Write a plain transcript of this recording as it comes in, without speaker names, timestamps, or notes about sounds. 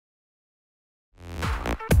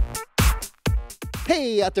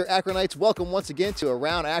Hey out there Akronites, welcome once again to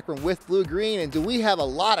Around Akron with Blue Green, and do we have a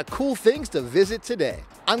lot of cool things to visit today.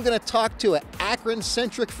 I'm going to talk to an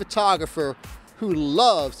Akron-centric photographer who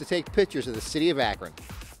loves to take pictures of the city of Akron.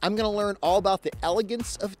 I'm going to learn all about the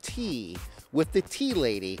elegance of tea with the tea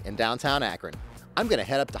lady in downtown Akron. I'm going to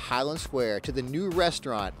head up to Highland Square to the new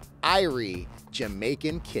restaurant, Irie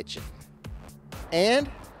Jamaican Kitchen. And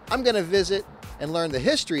I'm going to visit and learn the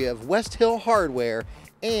history of West Hill Hardware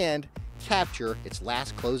and capture its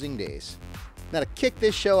last closing days. Now to kick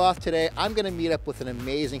this show off today, I'm going to meet up with an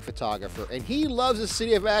amazing photographer, and he loves the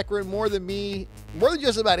city of Akron more than me, more than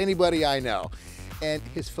just about anybody I know. And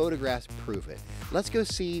his photographs prove it. Let's go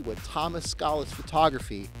see what Thomas Skala's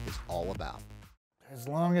photography is all about. As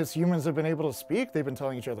long as humans have been able to speak, they've been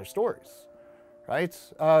telling each other stories, right?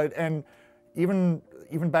 And even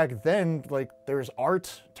back then, like, there's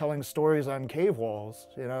art telling stories on cave walls.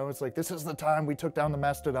 You know, it's like, this is the time we took down the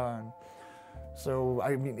mastodon. So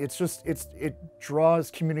I mean, it draws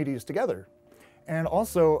communities together. And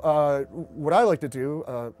also, what I like to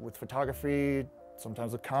do with photography,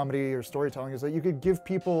 sometimes with comedy or storytelling, is that you could give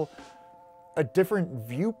people a different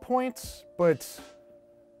viewpoint, but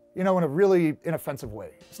you know, in a really inoffensive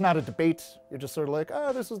way. It's not a debate. You're just sort of like,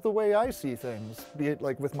 oh, this is the way I see things, be it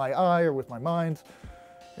like with my eye or with my mind,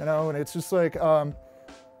 you know, and it's just like,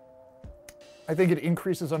 I think it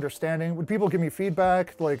increases understanding. When people give me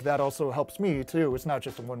feedback, like, that also helps me too. It's not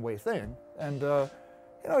just a one-way thing. And, you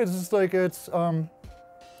know, it's just like, it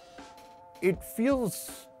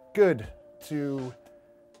feels good to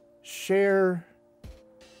share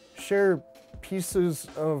pieces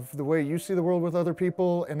of the way you see the world with other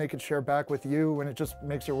people, and they could share back with you, and it just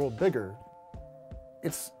makes your world bigger.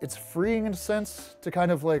 It's freeing in a sense to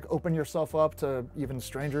kind of like open yourself up to even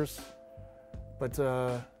strangers, but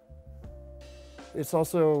it's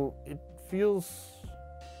also, it feels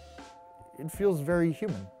very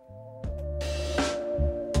human.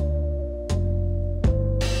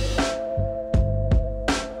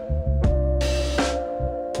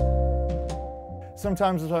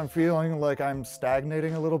 Sometimes if I'm feeling like I'm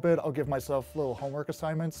stagnating a little bit, I'll give myself little homework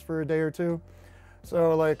assignments for a day or two.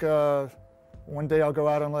 So like one day I'll go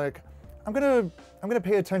out and like, I'm gonna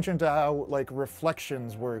pay attention to how like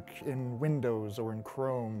reflections work in Windows or in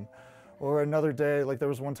Chrome. Or another day, like there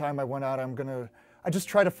was one time I went out, I just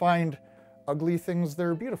try to find ugly things that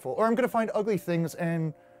are beautiful. Or I'm gonna find ugly things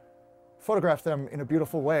and photograph them in a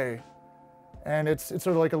beautiful way. And it's sort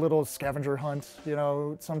of like a little scavenger hunt, you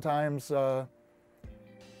know. Sometimes, you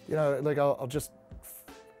know, like I'll just,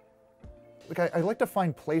 like I like to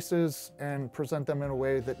find places and present them in a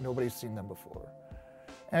way that nobody's seen them before.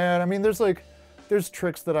 And I mean, there's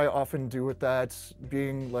tricks that I often do with that,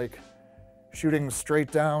 being like shooting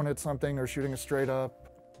straight down at something or shooting straight up.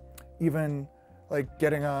 Even like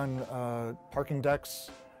getting on parking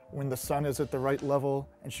decks when the sun is at the right level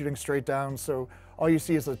and shooting straight down. So all you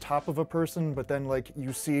see is the top of a person, but then like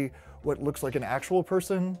you see what looks like an actual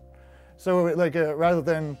person. So like rather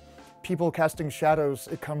than people casting shadows,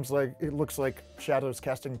 it looks like shadows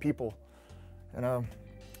casting people, you know?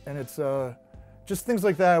 And it's just things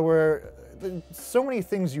like that where so many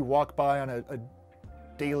things you walk by on a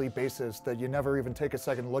daily basis that you never even take a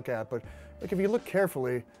second look at. But like if you look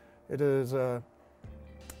carefully, it is,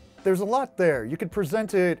 there's a lot there. You could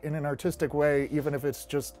present it in an artistic way, even if it's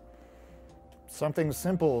just something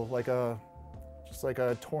simple, like just like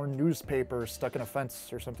a torn newspaper stuck in a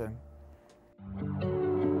fence or something.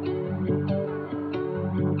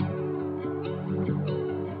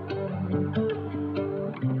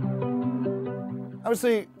 I would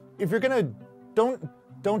say, if you're gonna,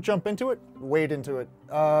 don't jump into it, wade into it.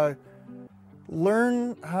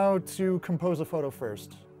 Learn how to compose a photo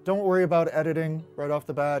first. Don't worry about editing right off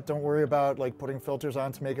the bat. Don't worry about like putting filters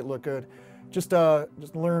on to make it look good. Just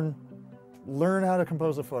learn how to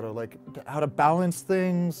compose a photo, like how to balance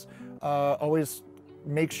things. Always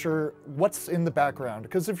make sure what's in the background.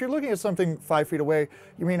 Because if you're looking at something 5 feet away,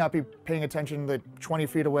 you may not be paying attention that 20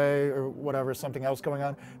 feet away or whatever, something else going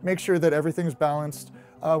on. Make sure that everything's balanced.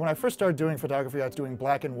 When I first started doing photography, I was doing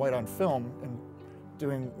black and white on film and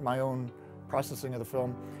doing my own processing of the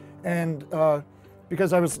film. And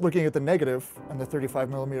because I was looking at the negative on the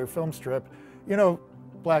 35mm film strip, you know,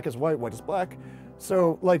 black is white, white is black.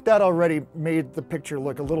 So like that already made the picture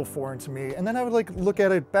look a little foreign to me. And then I would like look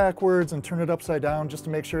at it backwards and turn it upside down just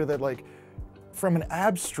to make sure that like from an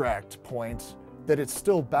abstract point that it's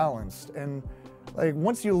still balanced. And like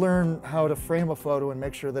once you learn how to frame a photo and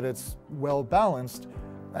make sure that it's well balanced,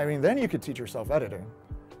 I mean, then you could teach yourself editing.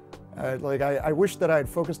 I wish that I had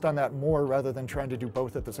focused on that more rather than trying to do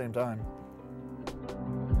both at the same time.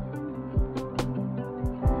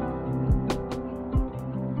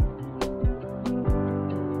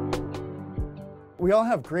 we all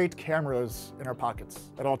have great cameras in our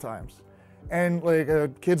pockets at all times. And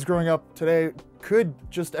like kids growing up today could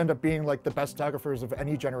just end up being like the best photographers of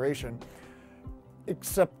any generation,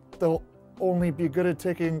 except they'll only be good at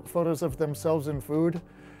taking photos of themselves and food.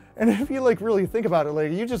 And if you like really think about it,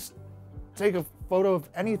 like you just take a photo of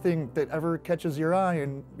anything that ever catches your eye,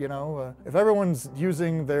 and you know, if everyone's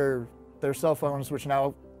using their cell phones, which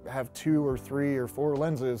now have 2 or 3 or 4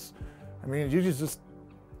 lenses, I mean, you just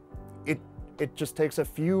it just takes a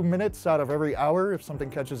few minutes out of every hour if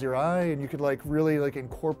something catches your eye, and you could like really like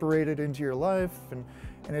incorporate it into your life, and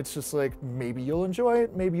it's just like maybe you'll enjoy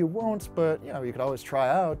it, maybe you won't, but you know, you could always try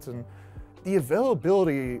out. And the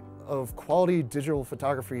availability of quality digital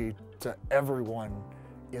photography to everyone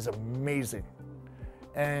is amazing.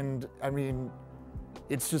 And I mean,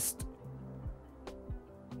 it's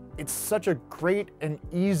such a great and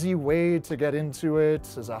easy way to get into it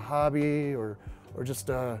as a hobby, or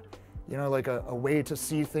just you know, like a way to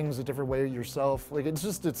see things a different way yourself. Like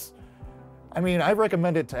I mean, I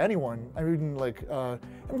recommend it to anyone. I mean, like, and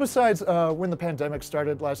besides, when the pandemic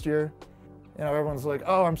started last year, you know, everyone's like,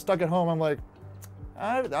 oh, I'm stuck at home. I'm like,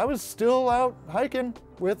 I was still out hiking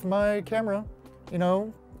with my camera, you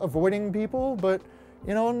know, avoiding people, but,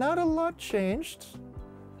 you know, not a lot changed.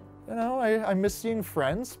 You know, I miss seeing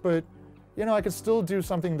friends, but, you know, I could still do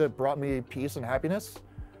something that brought me peace and happiness.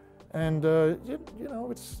 And, you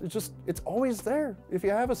know, it's always there. If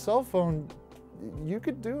you have a cell phone, you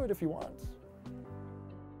could do it if you want.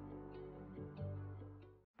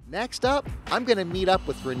 Next up, I'm going to meet up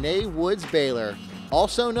with Renee Woods Baylor,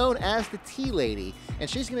 also known as the Tea Lady, and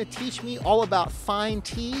she's going to teach me all about fine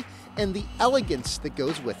tea and the elegance that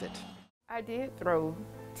goes with it. I did throw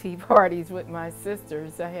tea parties with my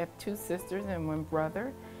sisters. I have 2 sisters and 1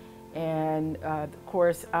 brother. And of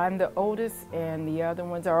course, I'm the oldest, and the other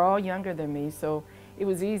ones are all younger than me, so it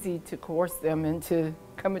was easy to coerce them into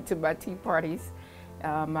coming to my tea parties.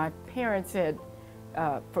 My parents had,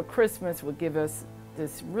 for Christmas, would give us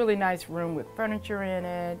this really nice room with furniture in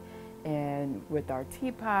it, and with our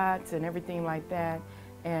teapots and everything like that.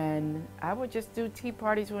 And I would just do tea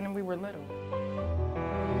parties when we were little.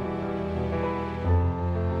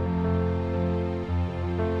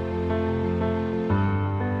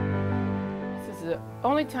 The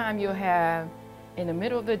only time you'll have in the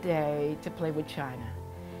middle of the day to play with china.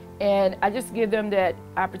 And I just give them that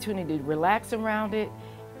opportunity to relax around it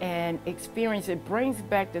and experience it. Brings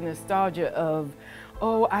back the nostalgia of,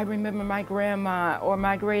 oh, I remember my grandma or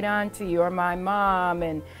my great auntie or my mom,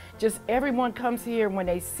 and just everyone comes here when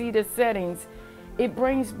they see the settings, it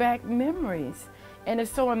brings back memories. And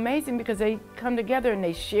it's so amazing because they come together and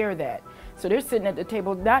they share that. So they're sitting at the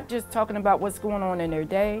table, not just talking about what's going on in their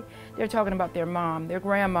day, they're talking about their mom, their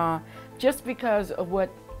grandma, just because of what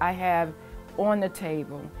I have on the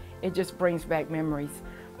table. It just brings back memories.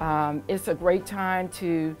 It's a great time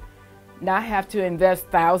to not have to invest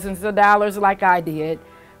thousands of dollars like I did,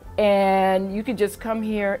 and you could just come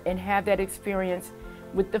here and have that experience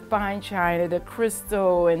with the fine china, the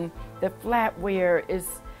crystal, and the flatware is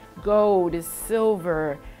gold, is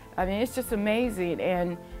silver. I mean, it's just amazing.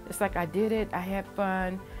 And it's like I did it, I had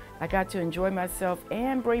fun, I got to enjoy myself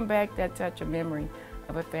and bring back that touch of memory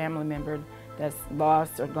of a family member that's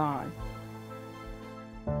lost or gone.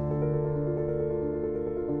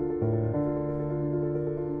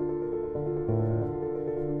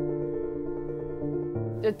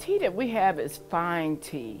 The tea that we have is fine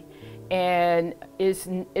tea, and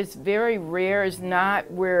it's very rare. It's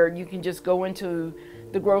not where you can just go into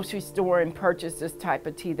the grocery store and purchase this type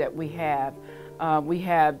of tea that we have. We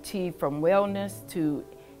have tea from wellness to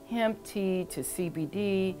hemp tea to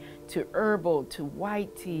CBD to herbal to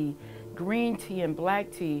white tea, green tea and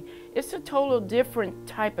black tea. It's a total different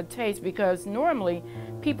type of taste, because normally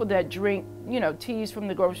people that drink, you know, teas from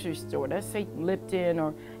the grocery store, let's say Lipton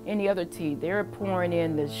or any other tea, they're pouring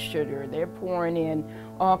in the sugar, they're pouring in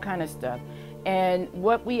all kind of stuff. And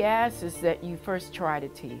what we ask is that you first try the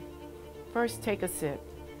tea. First take a sip,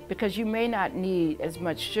 because you may not need as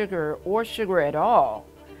much sugar or sugar at all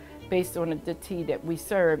based on the tea that we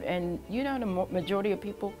serve. And you know, the majority of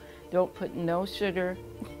people don't put no sugar.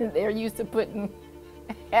 They're used to putting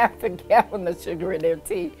half a gallon of sugar in their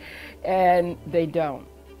tea, and they don't.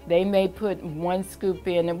 They may put 1 scoop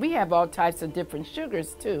in, and we have all types of different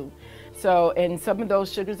sugars too. So, and some of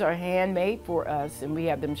those sugars are handmade for us, and we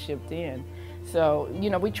have them shipped in. So, you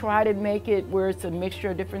know, we try to make it where it's a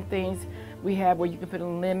mixture of different things. We have where you can put a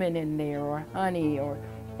lemon in there, or honey, or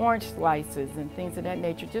orange slices and things of that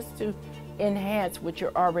nature, just to enhance what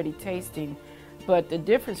you're already tasting. But the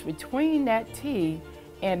difference between that tea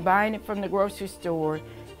and buying it from the grocery store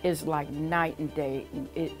is like night and day.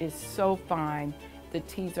 It is so fine the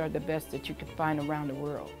teas are the best that you can find around the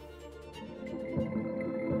world.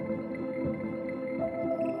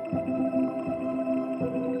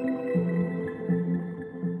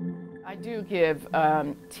 I do give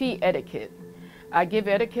tea etiquette. I give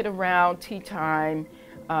etiquette around tea time,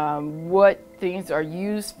 what things are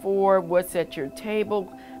used for, what's at your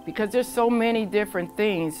table, because there's so many different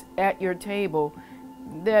things at your table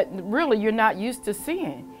that really you're not used to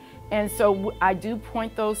seeing. And so I do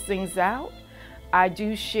point those things out. I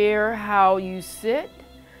do share how you sit.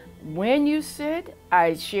 When you sit,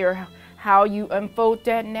 I share how you unfold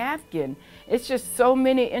that napkin. It's just so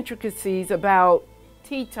many intricacies about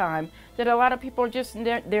tea time that a lot of people are just,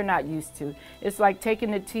 they're not used to. It's like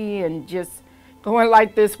taking the tea and just going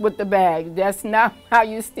like this with the bag. That's not how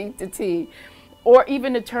you steep the tea. Or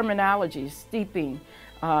even the terminology, steeping.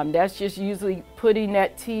 That's just usually putting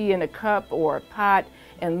that tea in a cup or a pot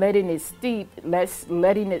and letting it steep,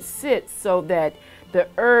 letting it sit so that the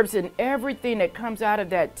herbs and everything that comes out of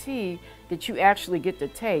that tea, that you actually get the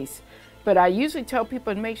taste. But I usually tell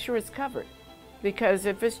people to make sure it's covered, because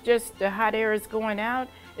if it's just the hot air is going out,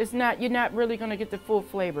 you're not really going to get the full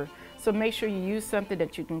flavor. So make sure you use something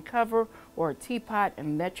that you can cover, or a teapot,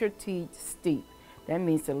 and let your tea steep. That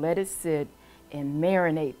means to let it sit and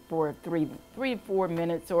marinate for 3 to 4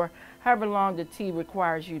 minutes, or however long the tea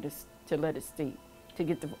requires you to let it steep, to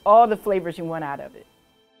get all the flavors you want out of it.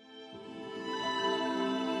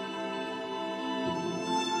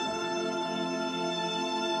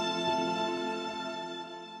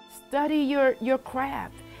 Study your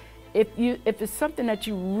craft. If it's something that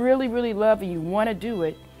you really, really love and you want to do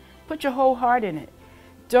it, put your whole heart in it.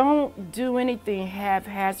 Don't do anything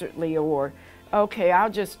haphazardly or, okay, I'll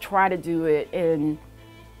just try to do it and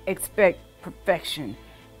expect perfection.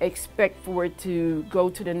 Expect for it to go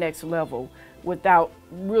to the next level without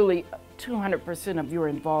really 200% of your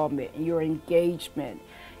involvement, your engagement,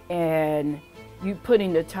 and you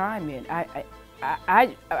putting the time in.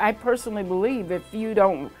 I personally believe if you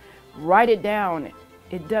don't write it down,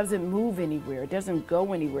 it doesn't move anywhere. It doesn't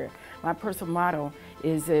go anywhere. My personal motto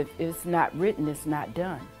is, if it's not written, it's not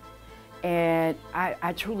done. And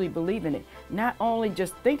I truly believe in it. Not only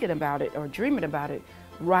just thinking about it or dreaming about it,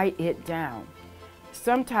 write it down.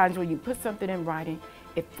 Sometimes when you put something in writing,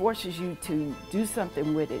 it forces you to do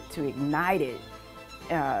something with it, to ignite it,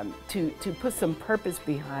 to put some purpose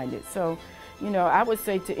behind it. So, you know, I would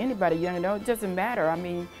say to anybody young, it doesn't matter. I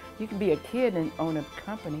mean, you can be a kid and own a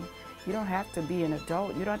company. You don't have to be an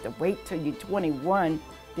adult. You don't have to wait till you're 21.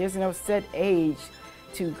 There's no set age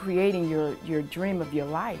to creating your dream of your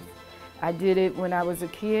life. I did it when I was a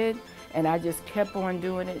kid, and I just kept on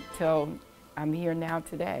doing it till I'm here now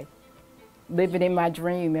today, living in my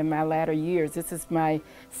dream in my latter years. This is my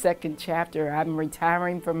second chapter. I'm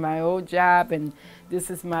retiring from my old job, and this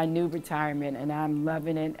is my new retirement, and I'm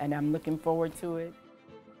loving it, and I'm looking forward to it.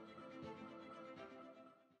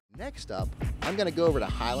 Next up, I'm going to go over to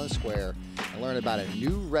Highland Square and learn about a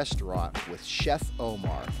new restaurant with Chef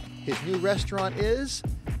Omar. His new restaurant is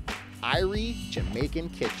Irie Jamaican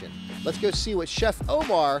Kitchen. Let's go see what Chef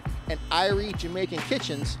Omar and Irie Jamaican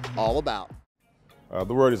Kitchen's all about.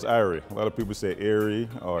 The word is Irie. A lot of people say Erie,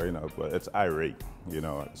 or but it's Irie.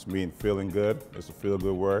 It's mean feeling good. It's a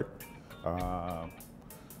feel-good word. You're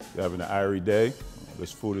having an Irie day.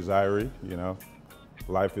 This food is Irie.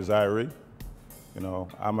 Life is Irie.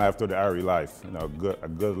 I'm after the Irie life. A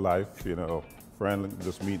good life. Friendly.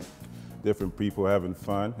 Just meet different people, having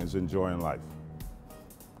fun, is enjoying life.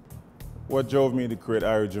 What drove me to create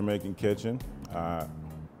Irie Jamaican Kitchen? I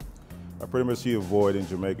pretty much see a void in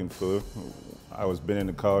Jamaican food. I was been in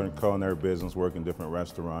the culinary business, working different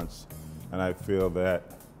restaurants, and I feel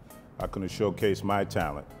that I couldn't showcase my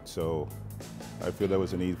talent. So I feel there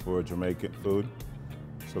was a need for Jamaican food.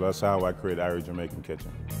 So that's how I created Irie Jamaican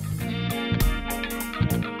Kitchen.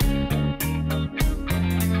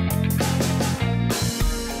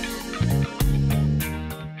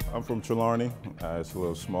 I'm from Trelawney. It's a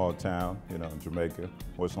little small town, in Jamaica.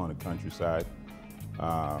 It's on the countryside.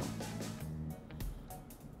 A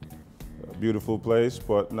beautiful place,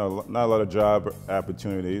 but no, not a lot of job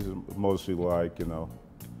opportunities. Mostly like,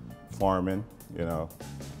 farming,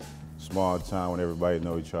 small town when everybody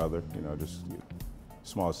know each other, just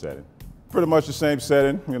small setting. Pretty much the same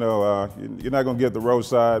setting, you're not gonna get the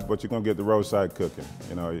roadside, but you're gonna get the roadside cooking.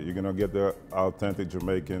 You're gonna get the authentic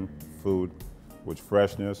Jamaican food with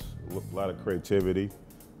freshness, a lot of creativity.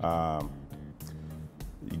 You're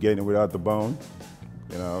getting it without the bone,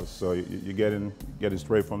 so you're getting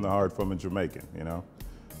straight from the heart from a Jamaican,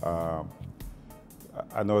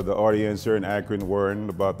 I know the audience here in Akron worrying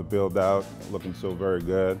about the build out, looking so very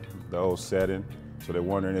good, the whole setting, so they're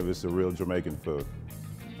wondering if it's the real Jamaican food.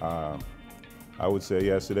 I would say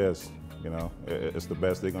yes, it is. You know, it's the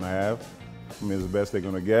best they're gonna have. I mean, it's the best they're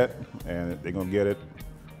gonna get, and they're gonna get it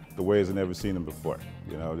the ways they've never seen them before.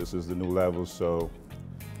 You know, this is the new level, so,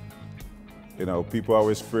 you know, people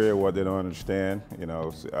always fear what they don't understand. You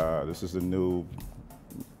know, this is a new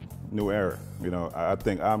era. You know, I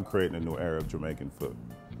think I'm creating a new era of Jamaican food,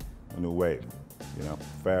 a new wave. You know,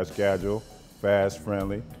 fast casual, fast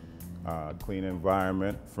friendly, clean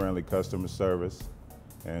environment, friendly customer service,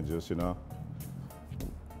 and just, you know,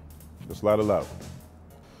 just a lot of love.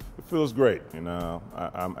 It feels great, you know.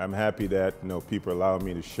 I'm happy that, you know, people allow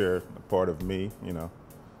me to share a part of me, you know,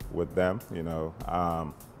 with them, you know. I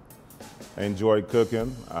enjoy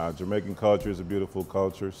cooking. Jamaican culture is a beautiful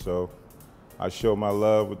culture, so I show my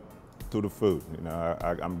love through the food. You know,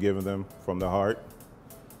 I'm giving them from the heart,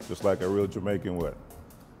 just like a real Jamaican would.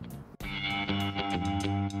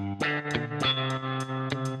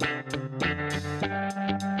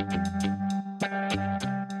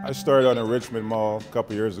 I started on the Richmond Mall a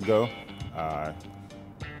couple years ago.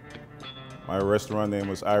 My restaurant name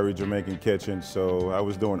was Irie Jamaican Kitchen, so I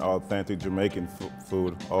was doing authentic Jamaican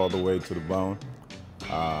food all the way to the bone.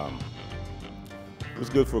 It was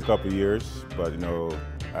good for a couple years, but, you know,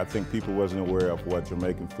 I think people wasn't aware of what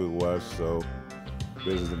Jamaican food was, so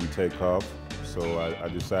business didn't take off. So I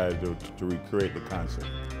decided to recreate the concept,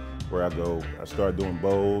 where I started doing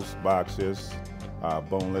bowls, boxes,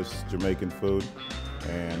 boneless Jamaican food,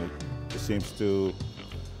 and it seems to,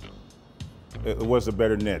 it was a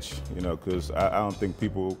better niche, you know, because I don't think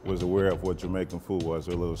people was aware of what Jamaican food was.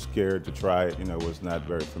 They're a little scared to try it, you know, it was not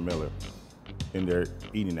very familiar in their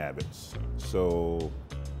eating habits. So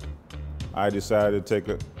I decided to take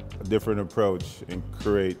a different approach and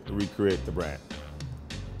recreate the brand.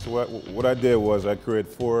 So what I did was I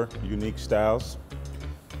created 4 unique styles.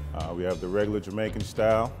 We have the regular Jamaican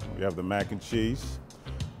style, we have the mac and cheese,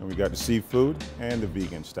 and we got the seafood and the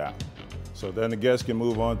vegan style. So then the guests can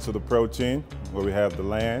move on to the protein, where we have the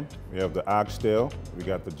lamb, we have the oxtail, we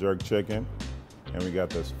got the jerk chicken, and we got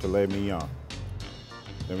the filet mignon.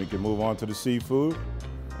 Then we can move on to the seafood,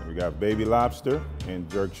 and we got baby lobster and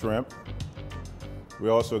jerk shrimp. We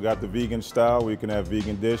also got the vegan style, where you can have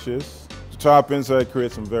vegan dishes. The toppings, I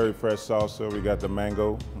create some very fresh salsa. We got the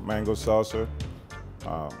mango salsa,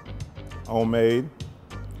 homemade.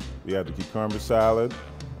 We have the cucumber salad.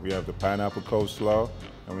 We have the pineapple coleslaw,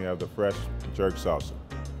 and we have the fresh jerk salsa.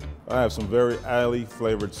 I have some very highly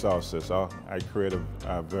flavored salsas. I create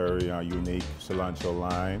a very unique cilantro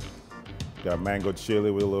lime. Got mango chili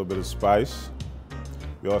with a little bit of spice.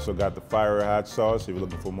 We also got the fiery hot sauce if you're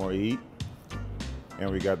looking for more heat. And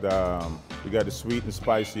we got the sweet and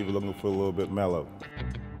spicy if you're looking for a little bit mellow.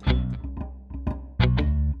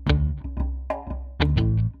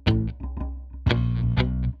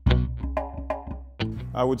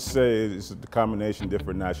 I would say it's the combination of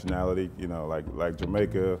different nationality. You know, like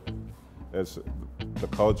Jamaica, it's, the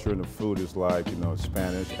culture and the food is like, you know,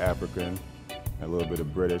 Spanish, African, and a little bit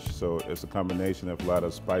of British. So it's a combination of a lot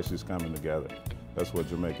of spices coming together. That's what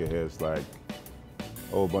Jamaica is, like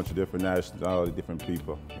a whole bunch of different nationality, different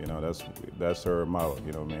people. You know, that's her motto,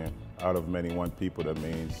 you know, man. Out of many, one people, that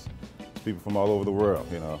means it's people from all over the world,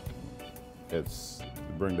 you know. It's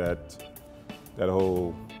to bring that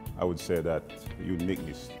whole, I would say, that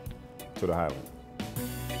uniqueness to the Highland.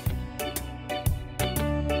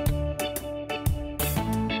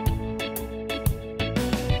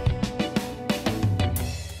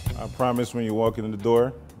 I promise when you walk in the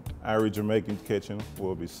door, Irie Jamaican Kitchen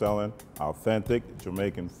will be selling authentic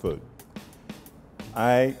Jamaican food.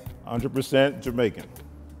 100% Jamaican.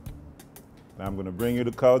 And I'm gonna bring you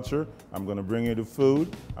the culture, I'm gonna bring you the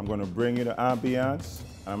food, I'm gonna bring you the ambiance,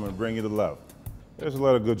 I'm gonna bring you the love. There's a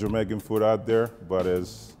lot of good Jamaican food out there, but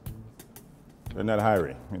they're not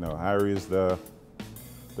Irie. You know, Irie is the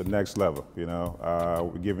next level, you know.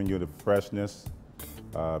 We're giving you the freshness,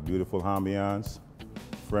 beautiful ambiance,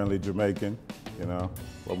 friendly Jamaican, you know.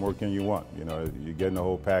 What more can you want? You know, you're getting the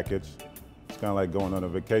whole package. It's kind of like going on a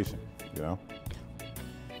vacation, you know.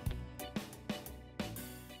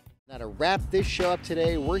 Now to wrap this show up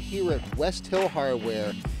today, we're here at West Hill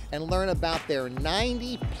Hardware and learn about their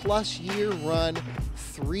 90-plus year run,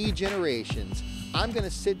 3 generations. I'm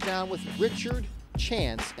gonna sit down with Richard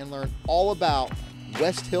Tschantz and learn all about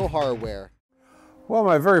West Hill Hardware. Well,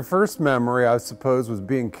 my very first memory, I suppose, was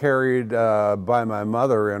being carried by my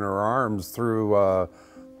mother in her arms through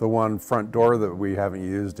the one front door that we haven't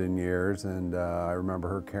used in years, and I remember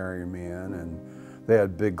her carrying me in, and they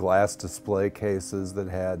had big glass display cases that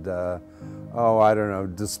had, oh, I don't know,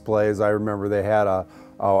 displays. I remember they had a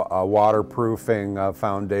waterproofing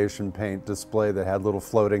foundation paint display that had little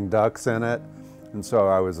floating ducks in it. And so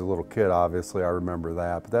I was a little kid, obviously, I remember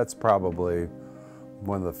that, but that's probably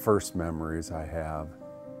one of the first memories I have.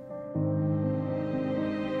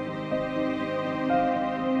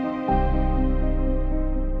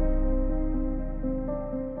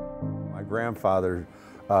 My grandfather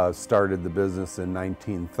started the business in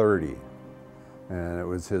 1930, and it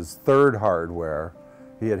was his third hardware.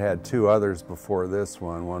 He had had two others before this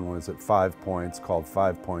one. One was at 5 Points, called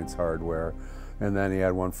 5 Points Hardware, and then he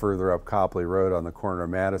had one further up Copley Road on the corner of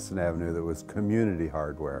Madison Avenue that was Community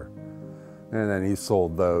Hardware. And then he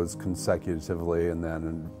sold those consecutively, and then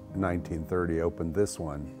in 1930 opened this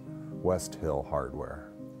one, West Hill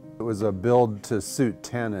Hardware. It was a build-to-suit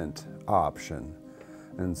tenant option,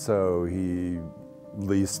 and so he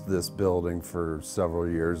leased this building for several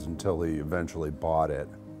years until he eventually bought it.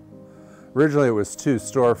 Originally it was two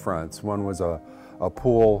storefronts. One was a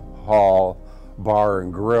pool hall, bar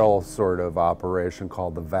and grill sort of operation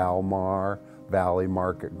called the Valmar, Valley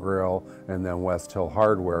Market Grill, and then West Hill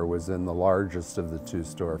Hardware was in the largest of the two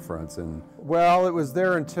storefronts. And well, it was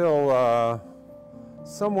there until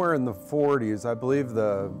somewhere in the 40s, I believe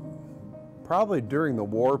probably during the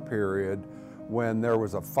war period, when there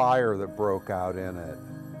was a fire that broke out in it.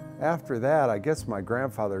 After that, I guess my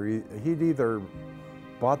grandfather, he'd either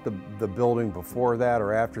bought the building before that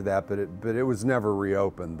or after that, but it was never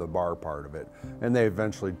reopened, the bar part of it. And they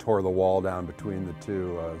eventually tore the wall down between the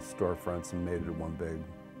two storefronts and made it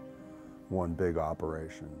one big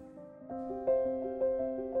operation.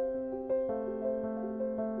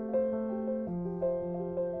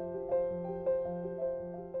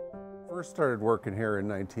 First started working here in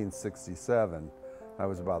 1967. I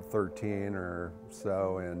was about 13 or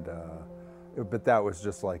so, and but that was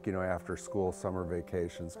just like, you know, after school, summer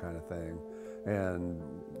vacations kind of thing, and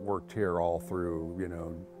worked here all through, you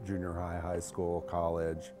know, junior high, high school,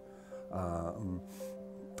 college.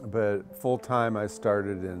 But full time I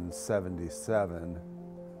started in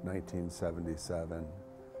 1977.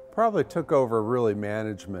 Probably took over really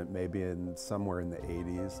management maybe somewhere in the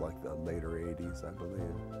 80s, like the later 80s, I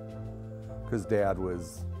believe. Because Dad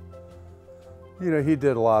was, you know, he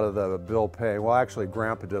did a lot of the bill paying. Well, actually,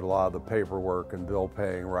 Grandpa did a lot of the paperwork and bill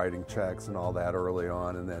paying, writing checks and all that early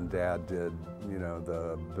on, and then Dad did, you know,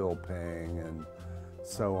 the bill paying and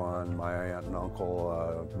so on. My aunt and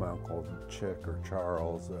uncle, my uncle Chick or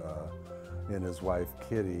Charles, and his wife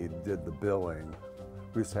Kitty did the billing.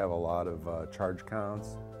 We used to have a lot of charge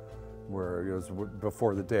counts, where it was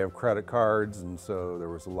before the day of credit cards, and so there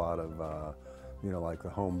was a lot of you know, like the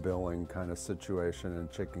home billing kind of situation,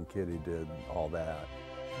 and Chick and Kitty did all that.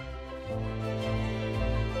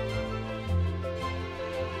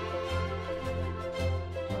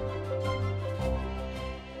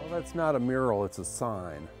 Well, that's not a mural, it's a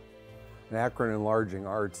sign. And Akron Enlarging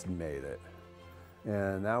Arts made it.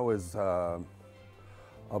 And that was a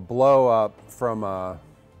blow up from a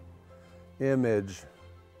image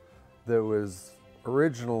that was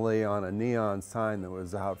originally on a neon sign that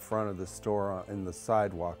was out front of the store in the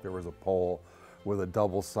sidewalk. There was a pole with a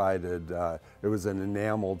double-sided, it was an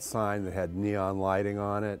enameled sign that had neon lighting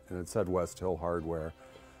on it, and it said West Hill Hardware.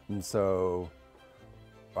 And so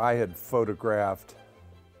I had photographed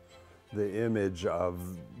the image of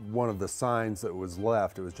one of the signs that was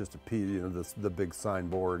left. It was just a piece, you know, the big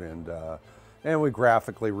signboard, and we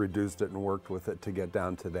graphically reduced it and worked with it to get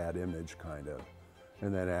down to that image, kind of.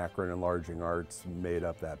 And then Akron Enlarging Arts made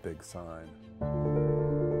up that big sign.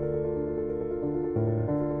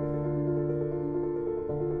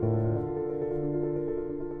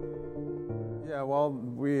 Yeah, well,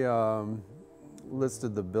 we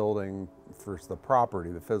listed the building for the property,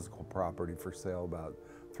 the physical property, for sale about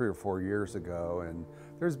 3 or 4 years ago, and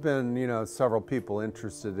there's been, you know, several people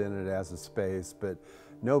interested in it as a space, but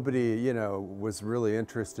nobody, you know, was really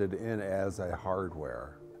interested in it as a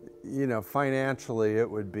hardware. You know, financially, it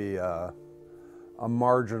would be a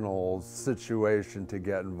marginal situation to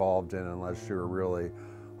get involved in unless you were really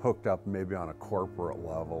hooked up maybe on a corporate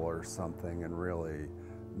level or something and really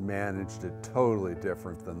managed it totally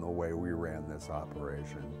different than the way we ran this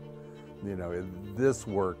operation. You know, this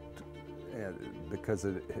worked because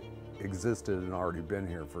it existed and already been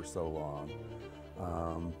here for so long.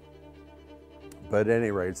 But at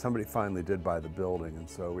any rate, somebody finally did buy the building, and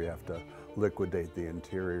so we have to liquidate the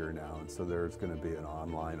interior now, and so there's going to be an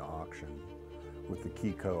online auction with the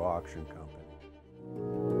Kiko Auction Company.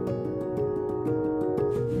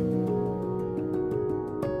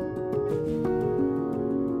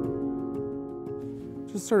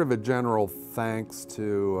 Just sort of a general thanks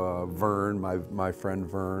to Vern, my friend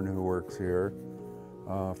Vern, who works here,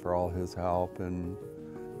 for all his help, and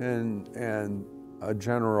a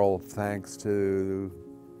general thanks to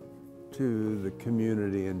to the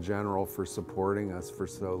community in general for supporting us for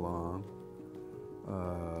so long.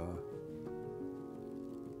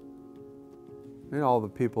 And all the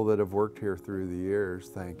people that have worked here through the years,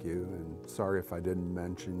 thank you. And sorry if I didn't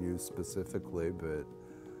mention you specifically, but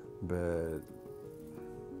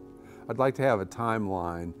I'd like to have a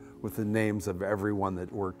timeline with the names of everyone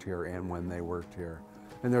that worked here and when they worked here.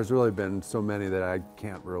 And there's really been so many that I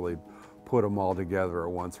can't really put them all together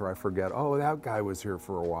at once, or I forget, oh, that guy was here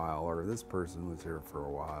for a while, or this person was here for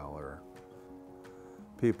a while, or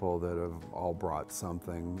people that have all brought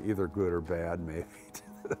something, either good or bad maybe,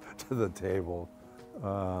 to the table.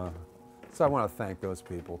 So I want to thank those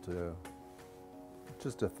people too.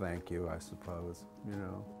 Just a thank you, I suppose, you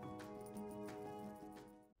know.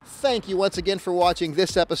 Thank you once again for watching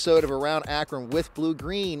this episode of Around Akron with Blue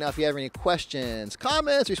Green. Now, if you have any questions,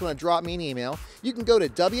 comments, or just want to drop me an email, you can go to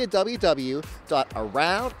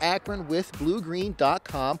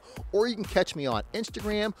www.aroundakronwithbluegreen.com, or you can catch me on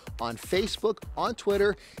Instagram, on Facebook, on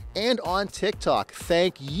Twitter, and on TikTok.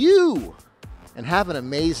 Thank you, and have an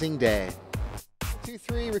amazing day.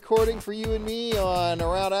 2-3 recording for you and me on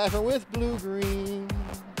Around Akron with Blue Green.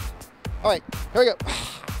 All right, here we go.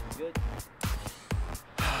 Good.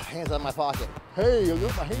 Hands on my pocket. Hey, I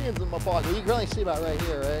got my hands in my pocket. You can probably see about right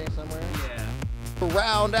here, right? Somewhere. Yeah.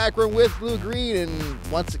 Around Akron with Blue Green, and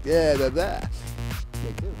once again,